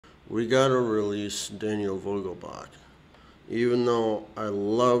We gotta release Daniel Vogelbach. Even though I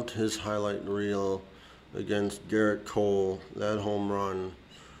loved his highlight reel against Garrett Cole, that home run,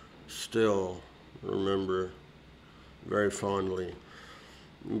 still remember very fondly.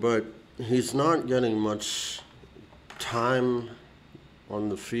 But he's not getting much time on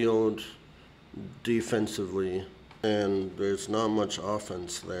the field defensively, and there's not much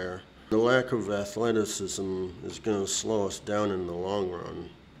offense there. The lack of athleticism is going to slow us down in the long run.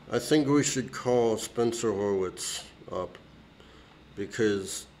 I think we should call Spencer Horwitz up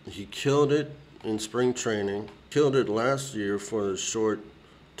because he killed it in spring training, killed it last year for the short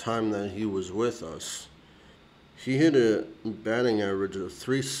time that he was with us. He hit a batting average of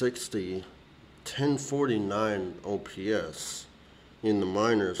 360, 1049 OPS in the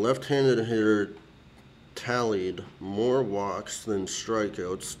minors. Left-handed hitter tallied more walks than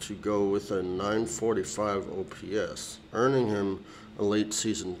strikeouts to go with a 945 OPS, earning him a late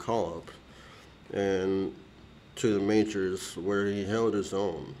season call-up and to the majors where he held his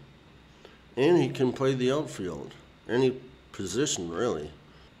own. And he can play the outfield, any position really.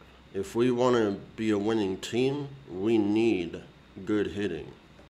 If we want to be a winning team, we need good hitting.